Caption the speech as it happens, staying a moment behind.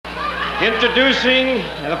Introducing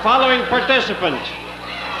the following participant.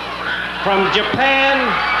 From Japan,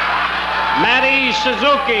 Mari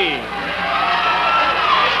Suzuki.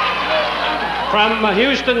 From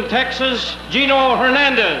Houston, Texas, Gino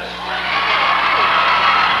Hernandez.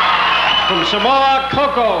 From Samoa,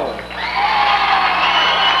 Coco.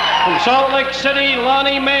 From Salt Lake City,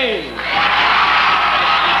 Lonnie Main.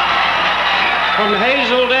 From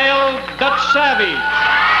Hazeldale, Dutch Savage.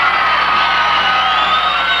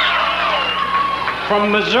 From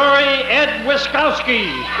Missouri, Ed Wiskowski.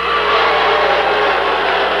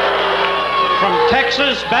 From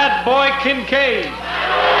Texas, Bad Boy Kincaid.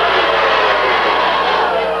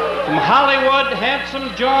 From Hollywood,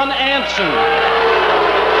 Handsome John Anson.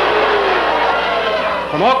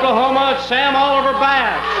 From Oklahoma, Sam Oliver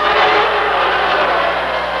Bass.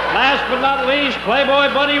 Last but not least,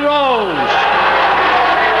 Playboy Buddy Rose.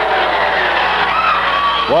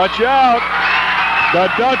 Watch out. The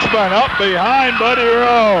Dutchman up behind Buddy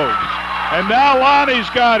Rose. And now Lonnie's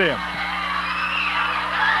got him.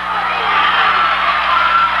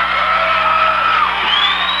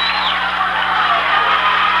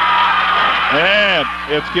 And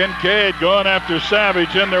it's Kincaid going after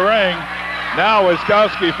Savage in the ring. Now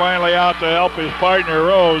Wiskowski finally out to help his partner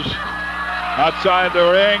Rose outside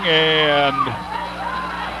the ring, and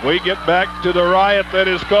we get back to the riot that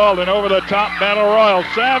is called an over-the-top battle royal.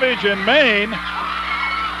 Savage and Maine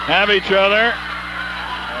have each other,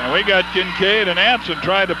 and we got Kincaid and Anson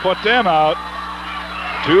trying to put them out.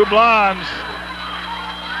 Two blondes.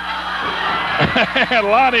 And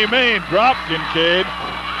Lonnie Maine dropped Kincaid.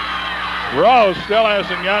 Rose still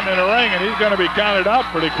hasn't gotten in the ring, and he's going to be counted out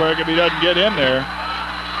pretty quick if he doesn't get in there.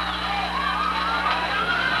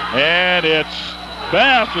 And it's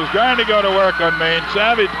Bass was going to go to work on Maine.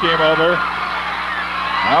 Savage came over.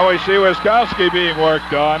 Now we see Wiskowski being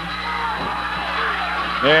worked on.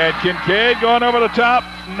 And Kincaid going over the top.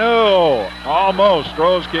 No, almost.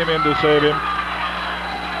 Rose came in to save him.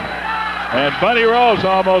 And Buddy Rose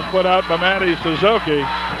almost put out by Mari Suzuki.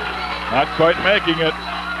 Not quite making it.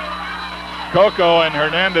 Coco and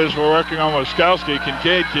Hernandez were working on Wiskowski.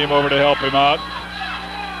 Kincaid came over to help him out.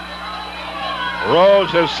 Rose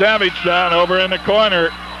has Savage down over in the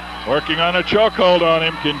corner, working on a chokehold on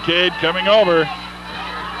him. Kincaid coming over.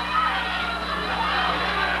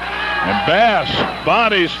 And Bass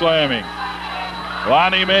body slamming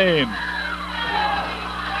Lonnie Maine.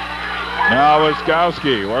 Now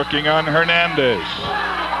Wiskowski working on Hernandez.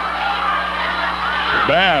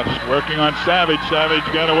 Bass working on Savage. Savage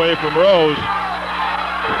got away from Rose.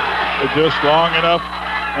 Just long enough.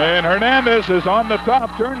 And Hernandez is on the top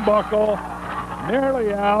turnbuckle.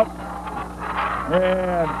 Nearly out.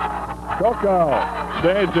 And Coco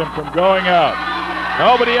saves him from going out.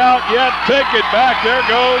 Nobody out yet. Take it back. There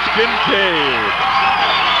goes Kincaid.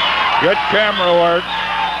 Good camera work.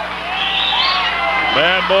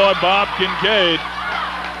 Bad boy Bob Kincaid.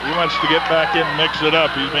 He wants to get back in and mix it up.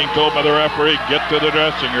 He's being told by the referee, get to the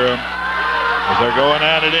dressing room. As they're going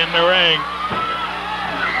at it in the ring.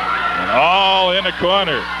 And all in the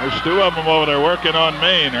corner. There's two of them over there working on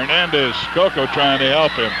Maine. Hernandez, Coco trying to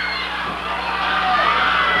help him.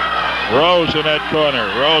 Rose in that corner.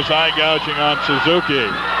 Rose eye gouging on Suzuki.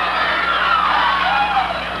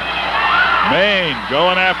 Maine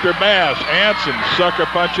going after Bass. Anson sucker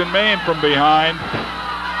punching Maine from behind.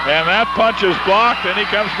 And that punch is blocked, and he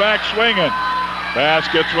comes back swinging. Bass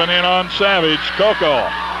gets one in on Savage. Coco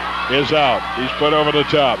is out. He's put over the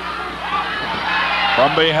top.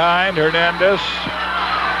 From behind, Hernandez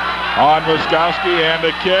on Wiskowski, and a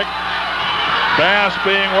kick. Bass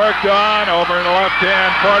being worked on over in the left-hand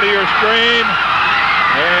part of your screen.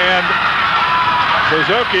 And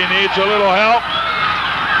Suzuki needs a little help.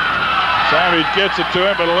 Savage gets it to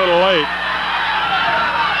him, but a little late.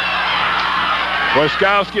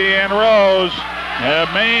 Wiskowski and Rose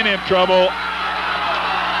have Maine in trouble.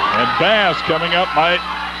 And Bass coming up might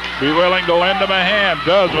be willing to lend him a hand.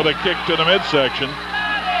 Does with a kick to the midsection.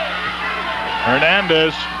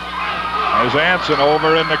 Hernandez has Anson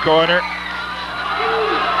over in the corner.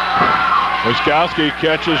 Wiskowski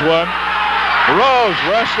catches one. Rose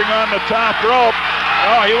resting on the top rope.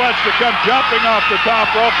 Oh, he wants to come jumping off the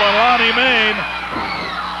top rope on Lonnie Maine.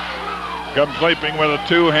 Comes leaping with a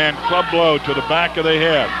two-hand club blow to the back of the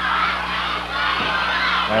head.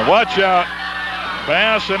 And watch out.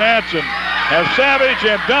 Bass and Anson have Savage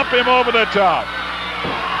and dump him over the top.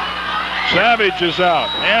 Savage is out.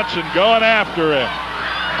 Anson going after him.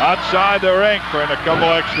 Outside the ring for a couple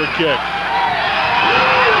extra kicks.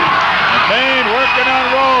 And Maine working on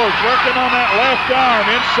Rose, working on that left arm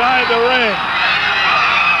inside the ring.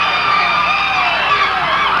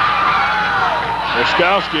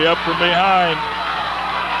 Wiskowski up from behind.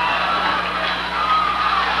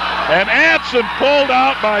 And Anson pulled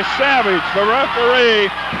out by Savage. The referee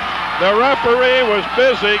was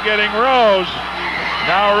busy getting Rose.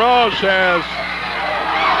 Now Rose has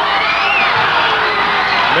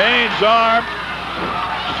Maine's arm.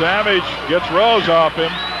 Savage gets Rose off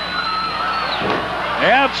him.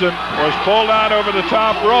 Anson was pulled out over the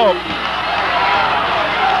top rope.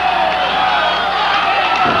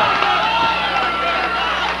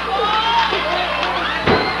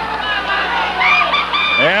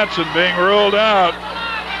 Anson being ruled out.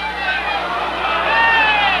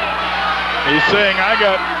 He's saying, I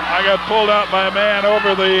got pulled out by a man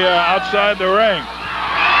over the outside the ring.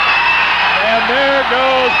 And there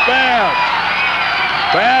goes Bass.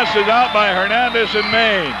 Bass is out by Hernandez and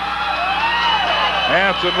Maine.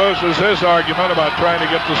 Anson loses his argument about trying to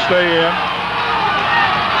get to stay in.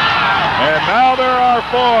 And now there are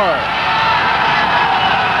four.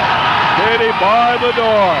 Katie barred the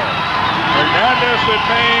door. Hernandez and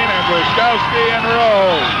Maine and Wiskowski and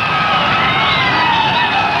Rose.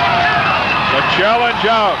 The challenge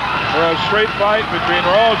out for a straight fight between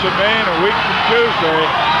Rose and Maine a week from Tuesday.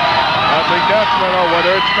 Nothing definite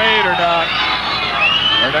whether it's made or not.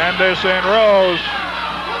 Hernandez and Rose.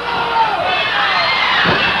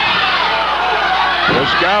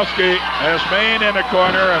 Wiskowski has Maine in the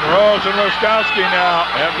corner, and Rose and Wiskowski now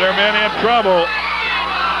have their men in trouble.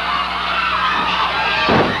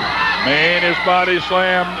 Maine is body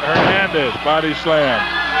slammed. Hernandez body slammed.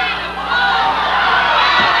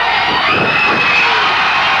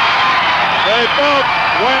 They both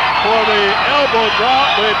went for the elbow drop.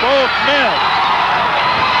 They both missed.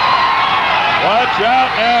 Watch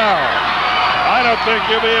out now. I don't think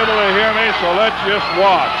you'll be able to hear me, so let's just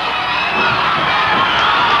watch.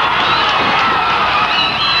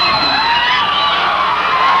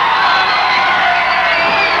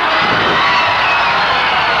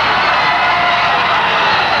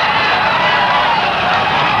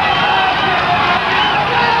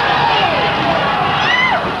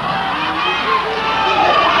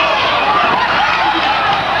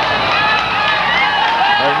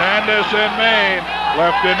 Hernandez and Maine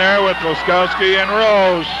left in there with Wiskowski and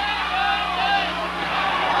Rose.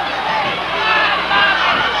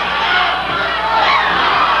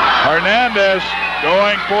 Hernandez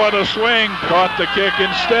going for the swing, caught the kick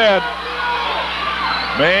instead.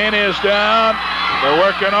 Maine is down. They're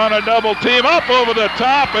working on a double team up over the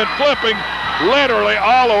top and flipping literally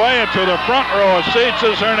all the way into the front row of seats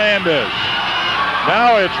is Hernandez.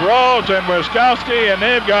 Now it's Rose and Wiskowski, and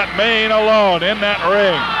they've got Maine alone in that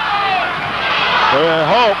ring. We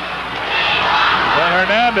hope that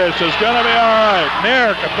Hernandez is going to be all right.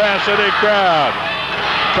 Near capacity crowd.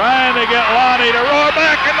 Trying to get Lonnie to roar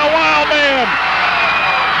back, and the Wild Man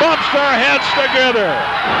bumps their heads together.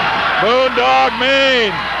 Moondog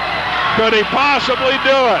Maine. Could he possibly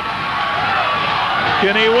do it?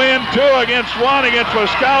 Can he win 2 against 1 against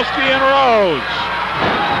Wiskowski and Rose?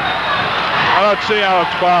 Let's see how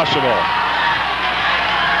it's possible.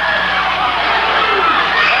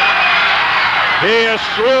 He is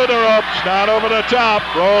through the ropes, not over the top.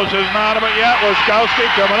 Rose is not of it yet. Wiskowski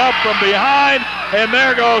coming up from behind, and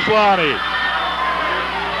there goes Lonnie.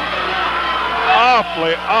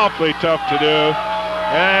 Awfully tough to do.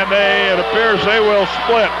 And it appears they will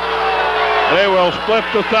split. They will split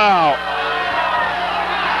the thou.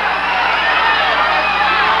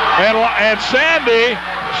 And Sandy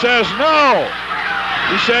says no.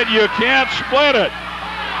 He said you can't split it.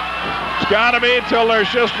 It's got to be until there's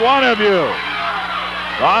just one of you.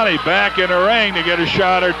 Lonnie back in the ring to get a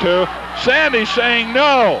shot or two. Sandy saying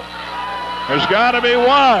no. There's got to be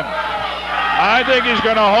one. I think he's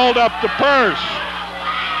going to hold up the purse.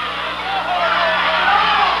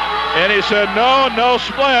 And he said no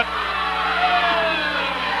split.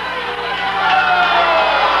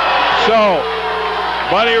 So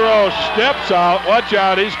Buddy Rose steps out. Watch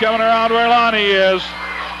out, he's coming around where Lonnie is.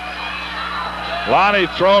 Lonnie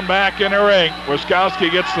thrown back in the ring.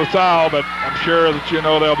 Wiskowski gets the foul, but I'm sure that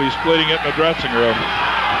they'll be splitting it in the dressing room.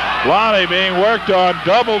 Lonnie being worked on,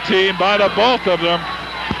 double team by the both of them.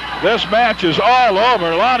 This match is all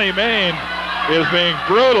over. Lonnie Maine is being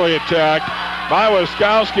brutally attacked by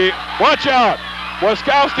Wiskowski. Watch out!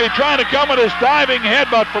 Wiskowski trying to come with his diving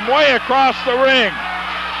headbutt from way across the ring.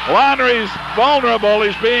 Lonnie's vulnerable.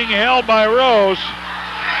 He's being held by Rose.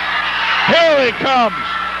 Here he comes.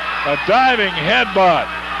 A diving headbutt.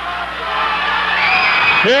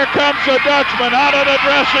 Here comes the Dutchman out of the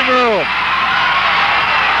dressing room.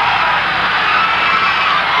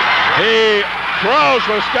 He throws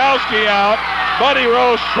Wiskowski out. Buddy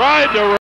Rose tried to